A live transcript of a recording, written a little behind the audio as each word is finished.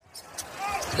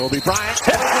Kobe Bryant,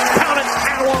 hit, count it,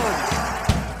 and one.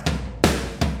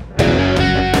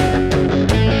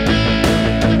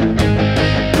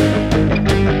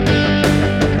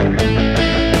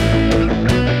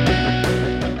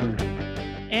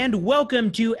 And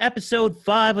welcome to episode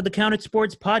 5 of the Counted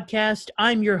Sports Podcast.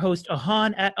 I'm your host,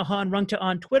 Ahan, at Ahan Rungta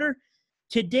on Twitter.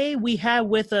 Today we have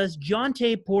with us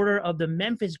Jontay Porter of the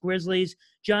Memphis Grizzlies.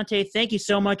 Jontay, thank you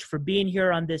so much for being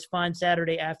here on this fine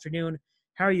Saturday afternoon.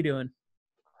 How are you doing?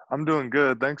 I'm doing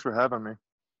good. Thanks for having me.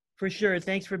 For sure.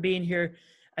 Thanks for being here.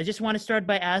 I just want to start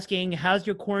by asking, how's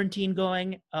your quarantine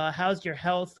going? How's your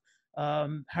health?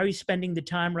 How are you spending the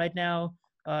time right now?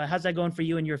 How's that going for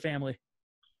you and your family?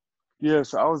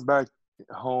 Yes, I was back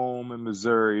home in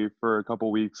Missouri for a couple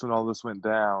weeks when all this went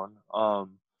down.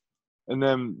 And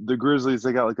then the Grizzlies,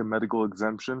 they got like a medical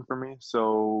exemption for me.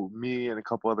 So me and a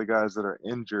couple other guys that are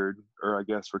injured, or I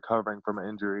guess recovering from an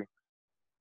injury,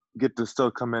 get to still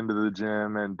come into the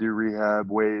gym and do rehab,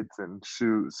 weights, and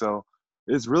shoot. So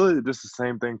it's really just the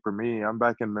same thing for me. I'm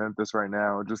back in Memphis right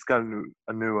now. Just got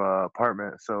a new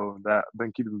apartment, so that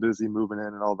been keeping busy moving in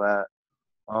and all that.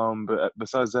 But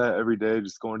besides that, every day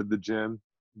just going to the gym,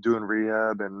 doing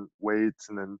rehab and weights,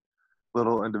 and then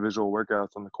little individual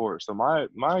workouts on the court. So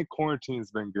my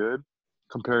quarantine's been good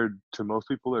compared to most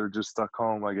people that are just stuck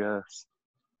home, I guess.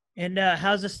 And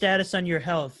how's the status on your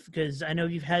health? Because I know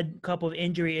you've had a couple of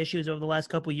injury issues over the last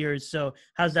couple of years. So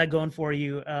how's that going for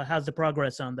you? How's the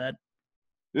progress on that?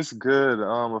 It's good.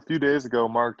 A few days ago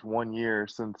marked 1 year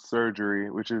since surgery,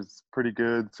 which is pretty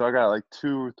good. So I got like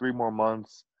 2 or 3 more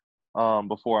months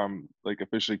before I'm like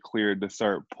officially cleared to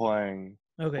start playing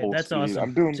Okay, full that's speed. awesome.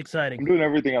 I'm doing It's exciting. I'm doing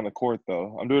everything on the court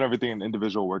though. I'm doing everything in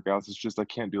individual workouts. It's just I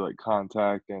can't do like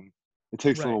contact, and it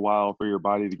takes a Right, little while for your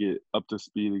body to get up to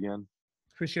speed again.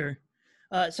 for sure.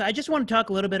 So I just want to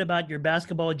talk a little bit about your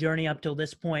basketball journey up till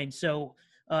this point. So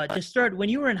to start, when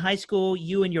you were in high school,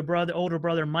 you and your older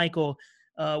brother Michael,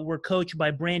 were coached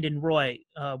by Brandon Roy,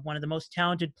 one of the most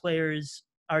talented players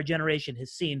our generation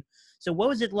has seen. So what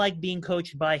was it like being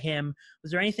coached by him?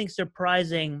 Was there anything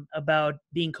surprising about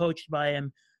being coached by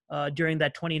him during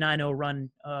that 29-0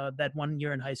 run that 1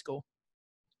 year in high school?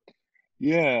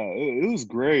 Yeah, it was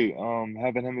great.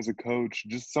 Having him as a coach,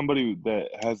 just somebody that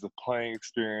has the playing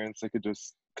experience that could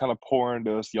just kind of pour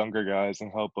into us younger guys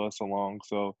and help us along.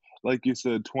 So, like you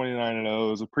said,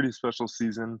 29-0 is a pretty special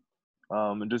season,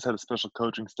 and just had a special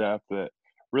coaching staff that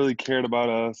really cared about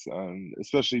us,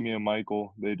 especially me and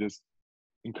Michael. They just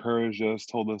encouraged us,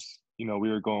 told us, we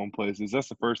were going places. That's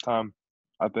the first time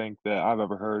I think that I've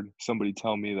ever heard somebody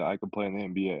tell me that I could play in the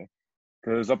NBA.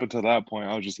 Because up until that point,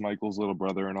 I was just Michael's little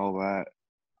brother and all that.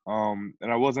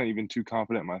 And I wasn't even too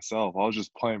confident myself. I was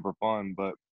just playing for fun,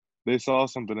 but they saw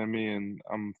something in me, and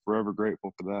I'm forever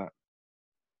grateful for that.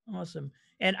 Awesome.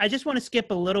 And I just want to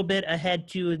skip a little bit ahead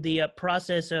to the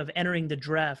process of entering the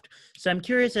draft. So I'm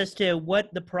curious as to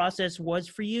what the process was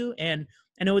for you. And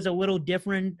I know it was a little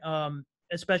different,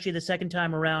 especially the second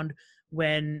time around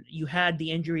when you had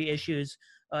the injury issues.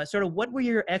 Sort of what were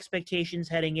your expectations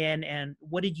heading in, and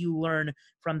what did you learn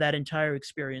from that entire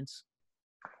experience?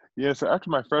 Yeah, so after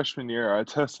my freshman year, I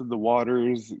tested the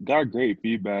waters, got great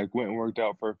feedback, went and worked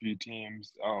out for a few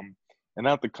teams. And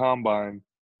at the combine,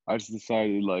 I just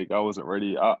decided like I wasn't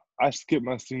ready. I skipped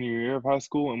my senior year of high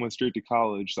school and went straight to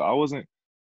college. So I wasn't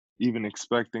even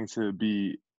expecting to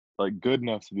be like good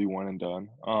enough to be one and done.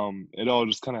 It all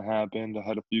just kind of happened. I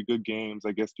had a few good games.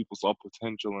 I guess people saw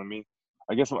potential in me.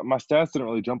 I guess my stats didn't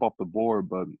really jump off the board,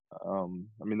 but I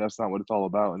mean that's not what it's all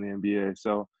about in the NBA.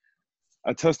 So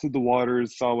I tested the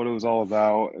waters, saw what it was all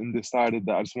about, and decided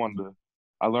that I just wanted to.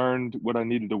 I learned what I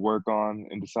needed to work on,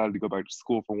 and decided to go back to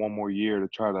school for 1 more year to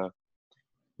try to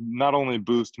not only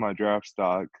boost my draft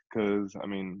stock, because I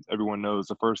mean everyone knows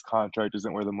the first contract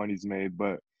isn't where the money's made,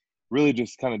 but really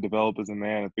just kind of develop as a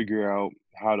man and figure out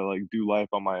how to like do life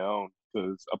on my own.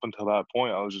 Because up until that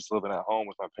point, I was just living at home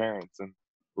with my parents and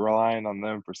relying on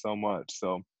them for so much.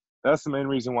 So that's the main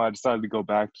reason why I decided to go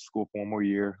back to school for 1 more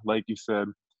year. Like you said,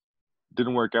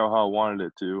 didn't work out how I wanted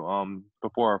it to.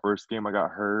 Before our first game, I got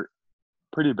hurt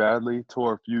pretty badly,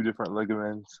 tore a few different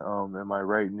ligaments in my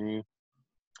right knee,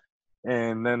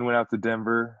 and then went out to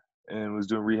Denver and was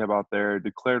doing rehab out there.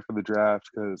 Declared for the draft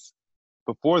because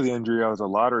before the injury, I was a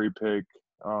lottery pick.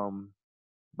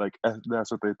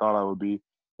 That's what they thought I would be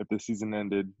if the season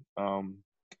ended. And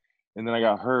then I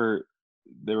got hurt.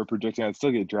 They were projecting I'd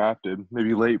still get drafted,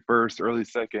 maybe late first, early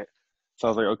second. So I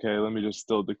was like, okay, let me just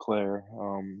still declare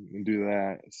and do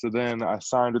that. So then I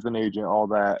signed with an agent, all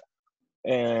that.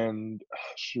 And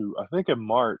shoot, I think in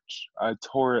March I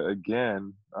tore it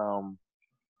again. So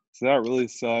that really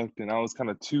sucked, and I was kind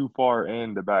of too far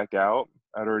in to back out.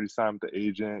 I'd already signed with the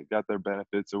agent, got their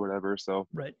benefits or whatever. So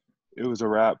Right. it was a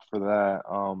wrap for that.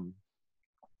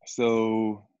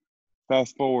 So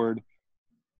fast forward,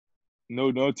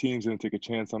 no team's gonna take a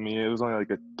chance on me. It was only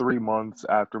like 3 months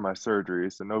after my surgery,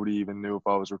 so nobody even knew if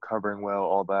I was recovering well,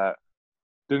 all that.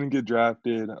 Didn't get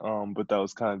drafted, but that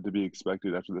was kind of to be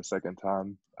expected after the second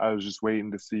time. I was just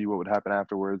waiting to see what would happen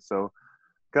afterwards. So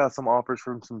got some offers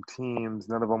from some teams.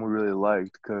 None of them we really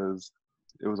liked because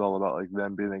it was all about like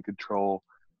them being in control,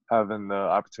 having the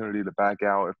opportunity to back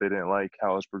out if they didn't like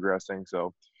how it was progressing. So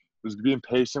it was being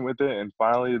patient with it, and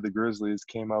finally the Grizzlies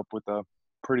came up with a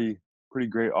pretty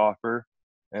great offer,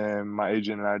 and my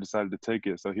agent and I decided to take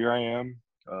it. So here I am,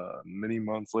 many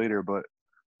months later, but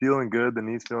feeling good. The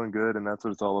knee's feeling good, and that's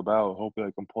what it's all about. Hopefully,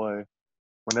 I can play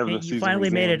whenever And the you season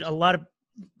finally made it. resumes. A lot of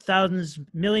thousands,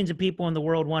 millions of people in the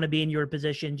world want to be in your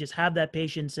position. Just have that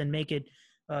patience and make it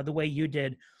the way you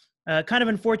did. Kind of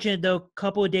unfortunate though.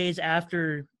 Couple of days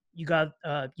after you got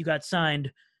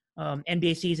signed,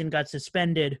 NBA season got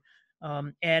suspended.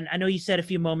 And I know you said a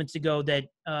few moments ago that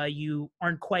you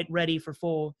aren't quite ready for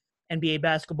full NBA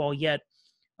basketball yet.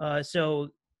 So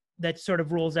that sort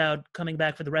of rules out coming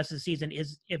back for the rest of the season,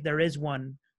 is if there is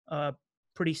one,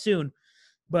 pretty soon.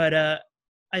 But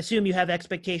I assume you have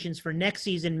expectations for next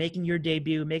season, making your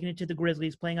debut, making it to the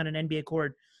Grizzlies, playing on an NBA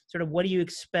court. Sort of what do you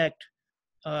expect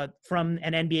from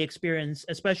an NBA experience,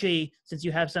 especially since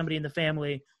you have somebody in the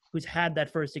family who's had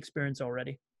that first experience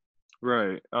already?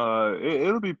 Right.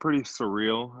 It'll be pretty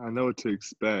surreal. I know what to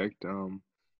expect.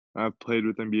 I've played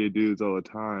with NBA dudes all the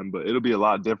time, but it'll be a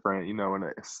lot different, in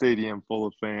a stadium full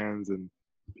of fans and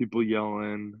people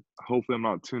yelling. Hopefully, I'm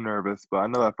not too nervous, but I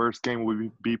know that first game will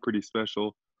be pretty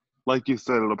special. Like you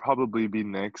said, it'll probably be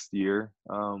next year,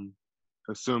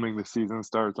 assuming the season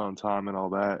starts on time and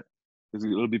all that. 'Cause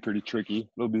it'll be pretty tricky.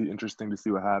 It'll be interesting to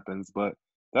see what happens, but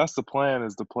that's the plan,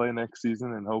 is to play next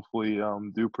season and hopefully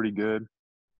do pretty good.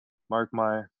 Mark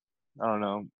my, I don't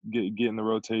know, get in the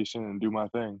rotation and do my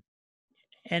thing.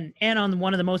 And on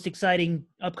one of the most exciting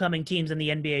upcoming teams in the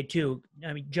NBA too.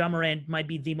 I mean, Ja Morant might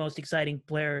be the most exciting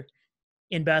player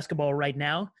in basketball right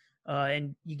now,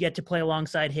 and you get to play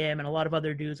alongside him and a lot of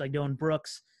other dudes like Dylan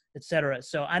Brooks, etc.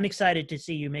 So I'm excited to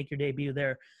see you make your debut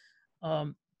there.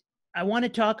 Um, I want to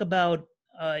talk about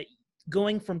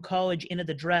going from college into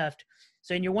the draft.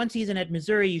 So in your one season at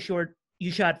Missouri,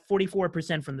 you shot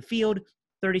 44% from the field,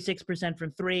 36%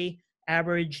 from three,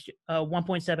 averaged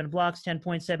 1.7 blocks,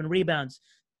 10.7 rebounds,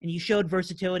 and you showed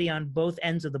versatility on both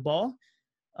ends of the ball.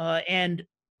 And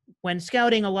when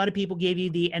scouting, a lot of people gave you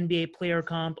the NBA player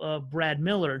comp of Brad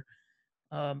Miller.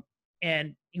 Um,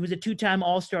 and he was a two-time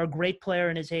All-Star, great player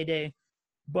in his heyday.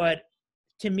 But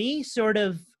to me, sort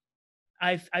of,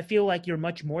 I feel like you're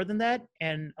much more than that.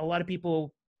 And a lot of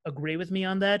people agree with me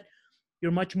on that.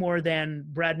 You're much more than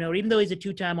Brad Miller, even though he's a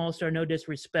two-time All-Star, no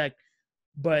disrespect.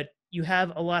 But you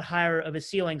have a lot higher of a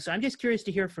ceiling. So I'm just curious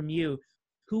to hear from you.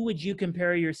 Who would you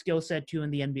compare your skill set to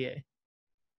in the NBA?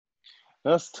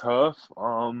 That's tough.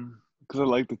 Because I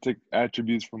like to take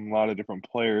attributes from a lot of different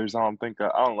players. I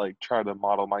don't like try to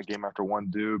model my game after one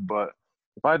dude, but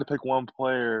if I had to pick one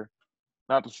player,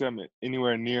 not to say I'm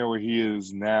anywhere near where he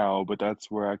is now, but that's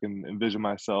where I can envision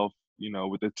myself,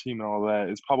 with the team and all that,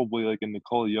 is probably like a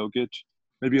Nikola Jokic.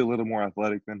 Maybe a little more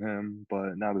athletic than him,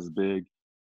 but not as big.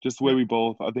 Just the way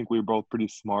Yep. I think we were both pretty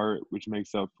smart, which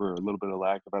makes up for a little bit of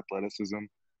lack of athleticism.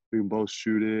 We can both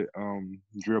shoot it,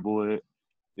 dribble it.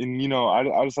 And,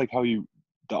 I just like how the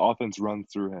offense runs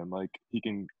through him. Like, he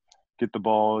can get the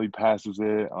ball, he passes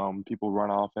it, people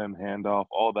run off him, hand off,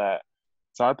 all that.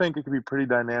 So I think it could be pretty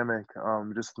dynamic,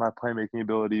 just my playmaking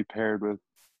ability paired with,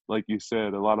 like you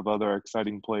said, a lot of other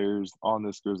exciting players on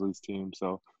this Grizzlies team.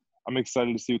 So I'm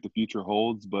excited to see what the future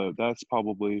holds, but that's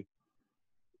probably,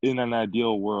 in an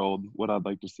ideal world, what I'd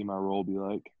like to see my role be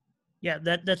like. Yeah,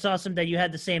 that's awesome that you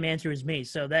had the same answer as me.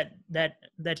 So that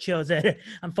shows that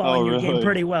I'm Oh, following your game really?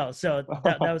 pretty well. So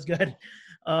that was good.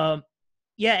 Um,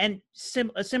 yeah, and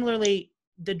similarly,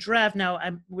 the draft. Now,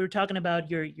 we were talking about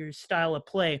your style of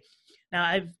play. Now,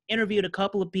 I've interviewed a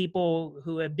couple of people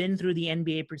who have been through the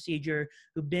NBA procedure,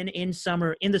 who've been in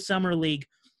the summer league,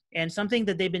 and something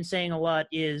that they've been saying a lot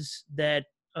is that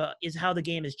is how the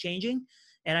game is changing.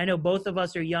 And I know both of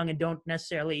us are young and didn't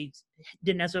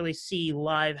necessarily see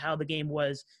live how the game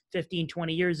was 15,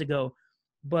 20 years ago.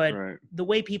 But Right. the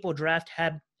way people draft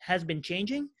has been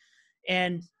changing.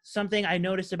 And something I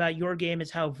noticed about your game is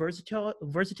how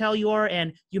versatile you are.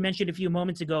 And you mentioned a few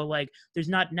moments ago, like there's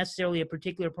not necessarily a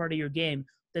particular part of your game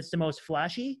that's the most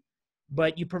flashy,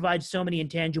 but you provide so many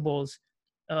intangibles,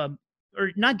 or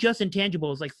not just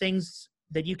intangibles, like things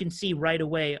that you can see right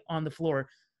away on the floor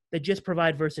that just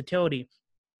provide versatility.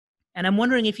 And I'm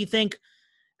wondering if you think,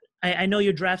 I know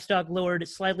your draft stock lowered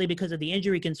slightly because of the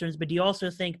injury concerns, but do you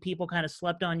also think people kind of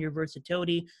slept on your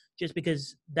versatility just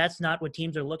because that's not what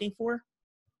teams are looking for?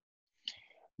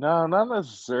 No, not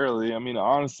necessarily. I mean,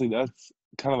 honestly, that's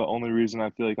kind of the only reason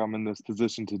I feel like I'm in this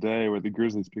position today where the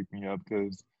Grizzlies picked me up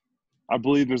because I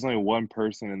believe there's only one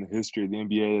person in the history of the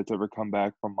NBA that's ever come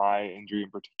back from my injury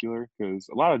in particular. Because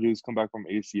a lot of dudes come back from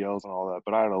ACLs and all that,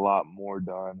 but I had a lot more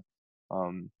done,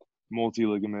 um, multi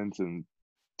ligaments and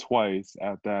twice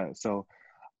at that. So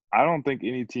I don't think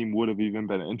any team would have even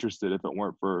been interested if it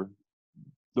weren't for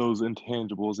those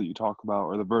intangibles that you talk about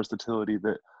or the versatility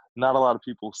that not a lot of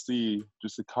people see,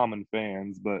 just the common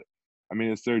fans. But I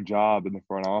mean, it's their job in the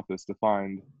front office to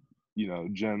find,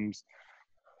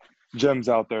 gems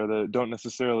out there that don't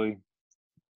necessarily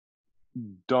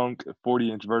dunk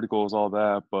 40-inch verticals, all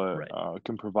that, but Right.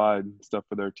 can provide stuff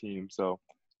for their team. So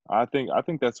I think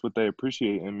that's what they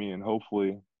appreciate in me, and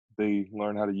hopefully they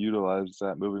learn how to utilize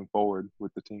that moving forward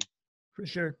with the team. For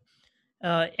sure.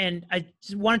 And I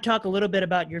just want to talk a little bit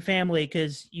about your family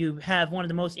because you have one of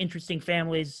the most interesting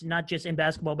families, not just in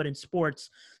basketball, but in sports.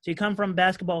 So you come from a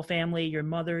basketball family, your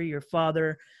mother, your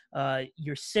father,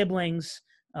 your siblings.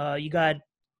 You got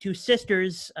two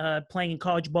sisters playing in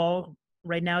college ball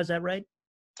right now. Is that right?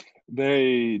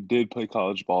 They did play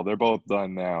college ball. They're both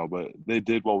done now, but they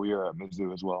did while we were at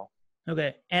Mizzou as well.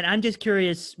 Okay. And I'm just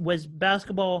curious, was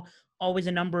basketball always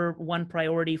a number one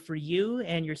priority for you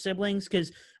and your siblings?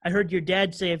 Because I heard your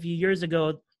dad say a few years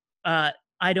ago,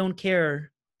 I don't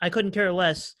care. I couldn't care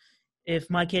less if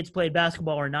my kids played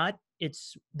basketball or not.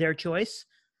 It's their choice.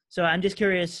 So I'm just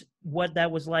curious what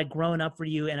that was like growing up for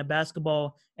you in a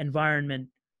basketball environment,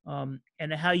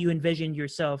 and how you envisioned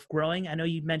yourself growing. I know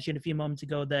you mentioned a few moments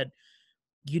ago that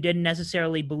you didn't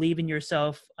necessarily believe in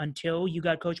yourself until you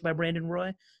got coached by Brandon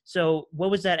Roy. So what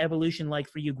was that evolution like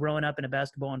for you growing up in a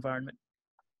basketball environment?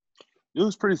 It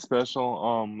was pretty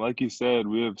special. Like you said,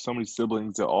 we have so many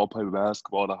siblings that all play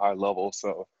basketball at a high level.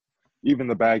 So even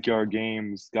the backyard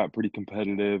games got pretty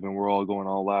competitive and we're all going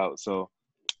all out. So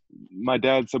my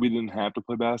dad said we didn't have to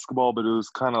play basketball, but it was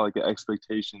kind of like an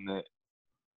expectation that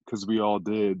because we all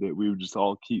did that we would just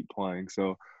all keep playing.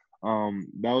 So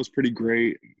that was pretty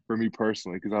great for me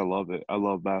personally because I love it. I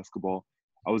love basketball.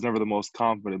 I was never the most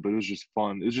confident, but it was just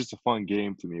fun. It was just a fun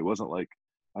game to me. It wasn't like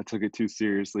I took it too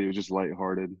seriously. It was just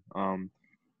lighthearted.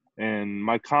 And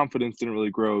my confidence didn't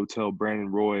really grow till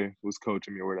Brandon Roy was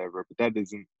coaching me or whatever. But that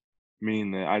doesn't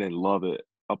mean that I didn't love it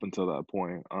up until that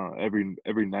point.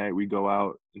 Every night we go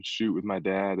out and shoot with my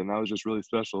dad, and that was just really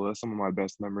special. That's some of my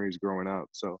best memories growing up.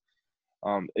 So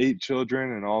 8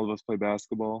 children, and all of us play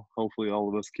basketball. Hopefully, all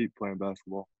of us keep playing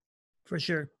basketball. For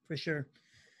sure, for sure.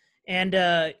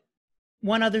 And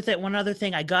one other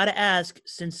thing I got to ask,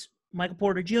 since Michael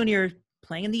Porter Jr.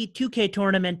 playing in the 2K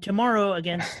tournament tomorrow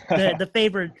against the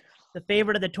favorite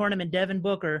of the tournament, Devin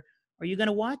Booker, are you going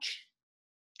to watch?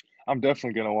 I'm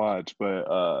definitely gonna watch,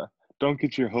 but don't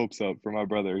get your hopes up for my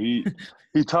brother. He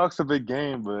talks a big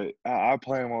game, but I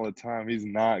play him all the time. He's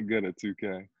not good at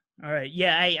 2K. All right.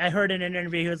 Yeah, I heard in an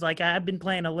interview he was like, I've been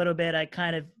playing a little bit. I'm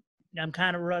kind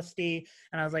of rusty,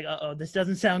 and I was like, uh-oh, this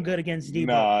doesn't sound good against Debo.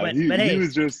 Nah, But he hey,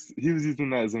 was using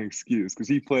that as an excuse because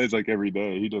he plays like every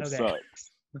day. He just okay.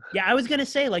 sucks. Yeah, I was gonna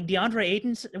say, like DeAndre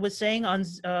Ayton was saying on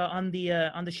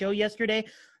the show yesterday,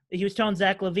 he was telling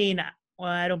Zach LaVine, well,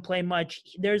 I don't play much.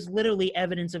 There's literally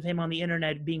evidence of him on the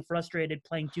internet being frustrated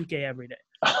playing 2K every day.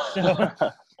 So,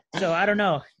 so I don't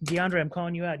know, DeAndre, I'm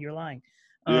calling you out. You're lying.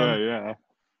 Yeah.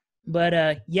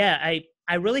 But yeah,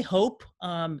 I really hope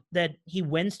that he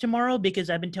wins tomorrow because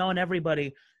I've been telling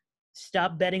everybody,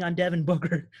 stop betting on Devin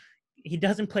Booker. He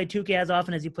doesn't play 2K as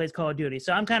often as he plays Call of Duty.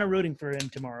 So I'm kind of rooting for him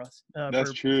tomorrow.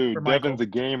 That's true. For Michael. Devin's a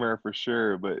gamer for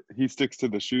sure, but he sticks to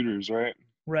the shooters, right?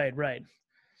 Right.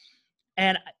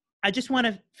 And I just want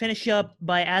to finish up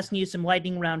by asking you some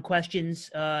lightning round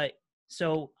questions.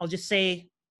 So I'll just say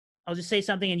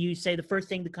something and you say the first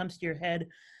thing that comes to your head.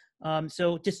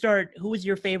 So to start, who was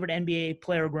your favorite NBA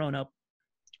player growing up?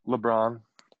 LeBron.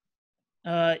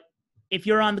 If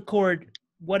you're on the court,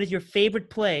 what is your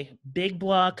favorite play? Big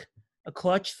block, a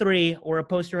clutch 3, or a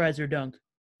posterizer dunk?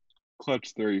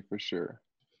 Clutch 3 for sure.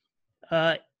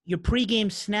 Your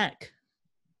pregame snack?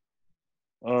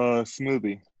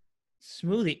 Smoothie.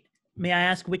 Smoothie. May I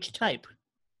ask which type?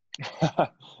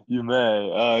 You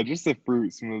may. Just a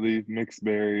fruit smoothie, mixed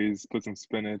berries, put some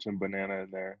spinach and banana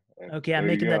in there. Okay, I'm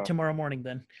making that tomorrow morning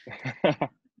then.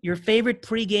 Your favorite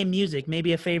pregame music,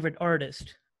 maybe a favorite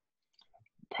artist?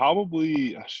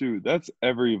 Probably, shoot, that's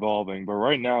ever evolving, but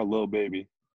right now, Lil Baby.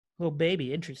 Lil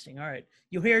Baby, interesting. All right.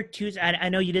 You hear Tootsie, I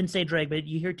know you didn't say Drake, but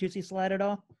you hear Tootsie Slide at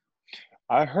all?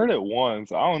 I heard it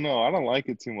once. I don't know. I don't like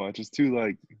it too much. It's too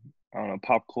like I don't know,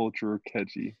 pop culture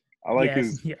catchy. I like Yes,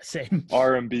 his yeah, same.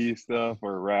 R&B stuff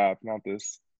or rap, not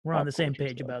this We're on pop the same culture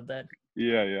page stuff. about that.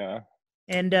 Yeah, yeah.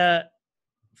 And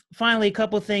finally, a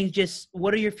couple of things. Just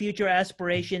what are your future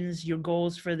aspirations, your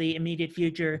goals for the immediate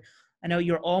future? I know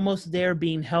you're almost there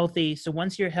being healthy. So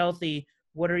once you're healthy,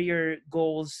 what are your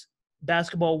goals,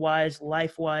 basketball wise,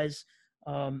 life wise?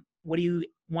 What do you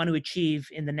want to achieve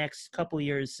in the next couple of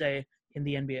years, say, in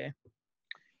the NBA?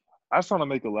 I just want to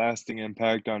make a lasting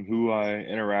impact on who I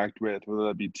interact with, whether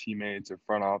that be teammates or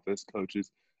front office coaches.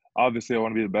 Obviously, I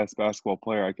want to be the best basketball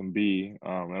player I can be,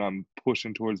 and I'm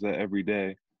pushing towards that every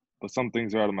day. But some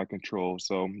things are out of my control.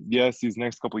 So, yes, these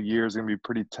next couple of years are going to be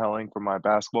pretty telling for my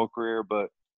basketball career. But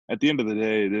at the end of the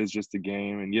day, it is just a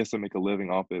game. And yes, I make a living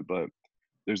off it, but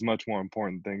there's much more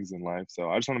important things in life.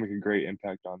 So I just want to make a great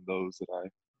impact on those that I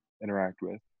interact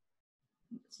with.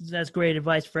 That's great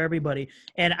advice for everybody.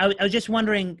 And I was just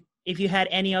wondering if you had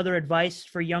any other advice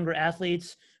for younger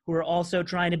athletes who are also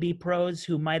trying to be pros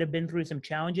who might have been through some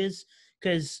challenges.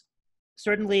 Because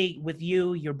certainly with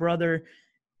you, your brother,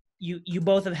 you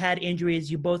both have had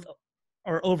injuries. You both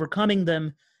are overcoming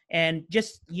them. And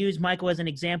just use Michael as an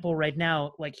example right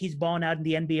now. Like he's balling out in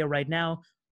the NBA right now.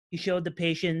 He showed the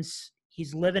patience.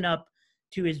 He's living up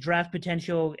to his draft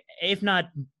potential, if not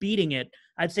beating it.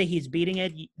 I'd say he's beating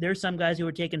it. There's some guys who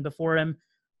were taken before him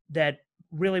that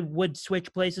really would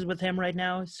switch places with him right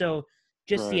now. So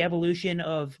just the Right. evolution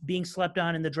of being slept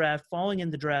on in the draft, falling in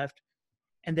the draft,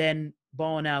 and then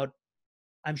balling out.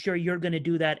 I'm sure you're going to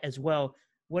do that as well.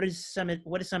 What is some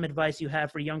advice you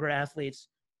have for younger athletes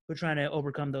who are trying to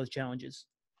overcome those challenges?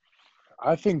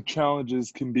 I think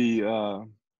challenges can be a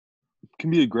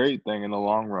great thing in the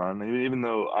long run. Even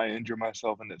though I injure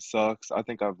myself and it sucks, I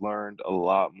think I've learned a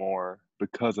lot more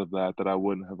because of that I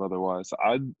wouldn't have otherwise. So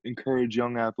I'd encourage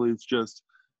young athletes just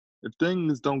if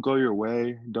things don't go your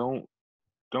way, don't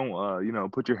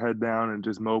put your head down and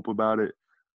just mope about it.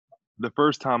 The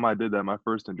first time I did that, my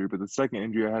first injury, but the second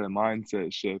injury, I had a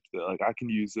mindset shift that like I can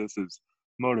use this as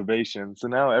motivation. So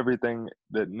now everything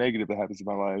that negative that happens in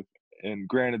my life, and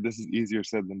granted, this is easier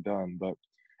said than done, but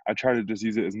I try to just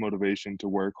use it as motivation to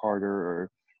work harder.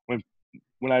 Or when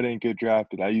when I didn't get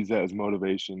drafted, I use that as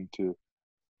motivation to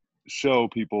show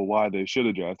people why they should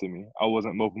have drafted me. I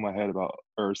wasn't moping my head about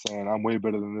or saying I'm way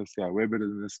better than this guy, way better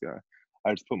than this guy.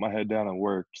 I just put my head down and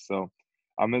worked. So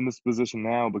I'm in this position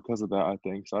now because of that, I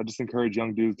think. So I just encourage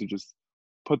young dudes to just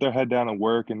put their head down and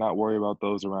work and not worry about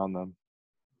those around them.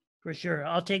 For sure.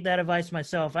 I'll take that advice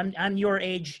myself. I'm your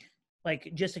age,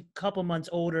 like just a couple months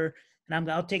older, and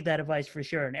I'll take that advice for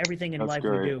sure. And everything in That's life we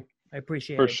great. do, I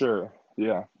appreciate For it. sure.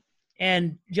 Yeah.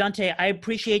 And Jonte, I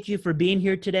appreciate you for being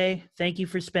here today. Thank you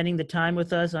for spending the time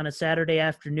with us on a Saturday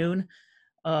afternoon.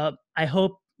 I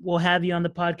hope we'll have you on the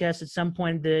podcast at some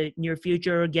point in the near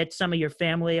future, or get some of your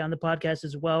family on the podcast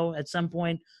as well at some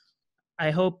point.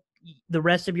 I hope the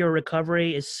rest of your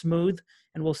recovery is smooth,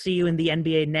 and we'll see you in the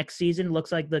NBA next season.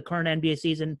 Looks like the current NBA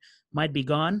season might be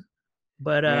gone,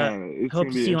 but Man, it's hope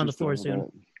gonna to be see you on the interesting floor with soon.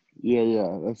 that. Yeah,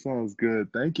 yeah. That sounds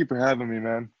good. Thank you for having me,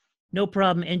 man. No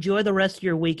problem. Enjoy the rest of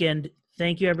your weekend.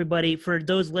 Thank you, everybody. For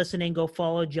those listening, go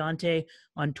follow Jonte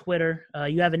on Twitter.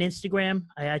 You have an Instagram?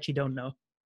 I actually don't know.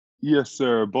 Yes,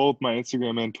 sir. Both my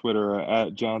Instagram and Twitter are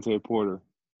at Jonte Porter.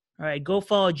 All right, go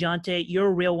follow Jonte. You're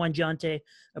a real one, Jonte.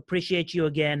 Appreciate you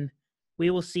again. We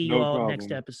will see you No all next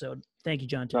problem. episode. Thank you,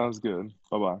 Jonte. Sounds good.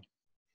 Bye bye.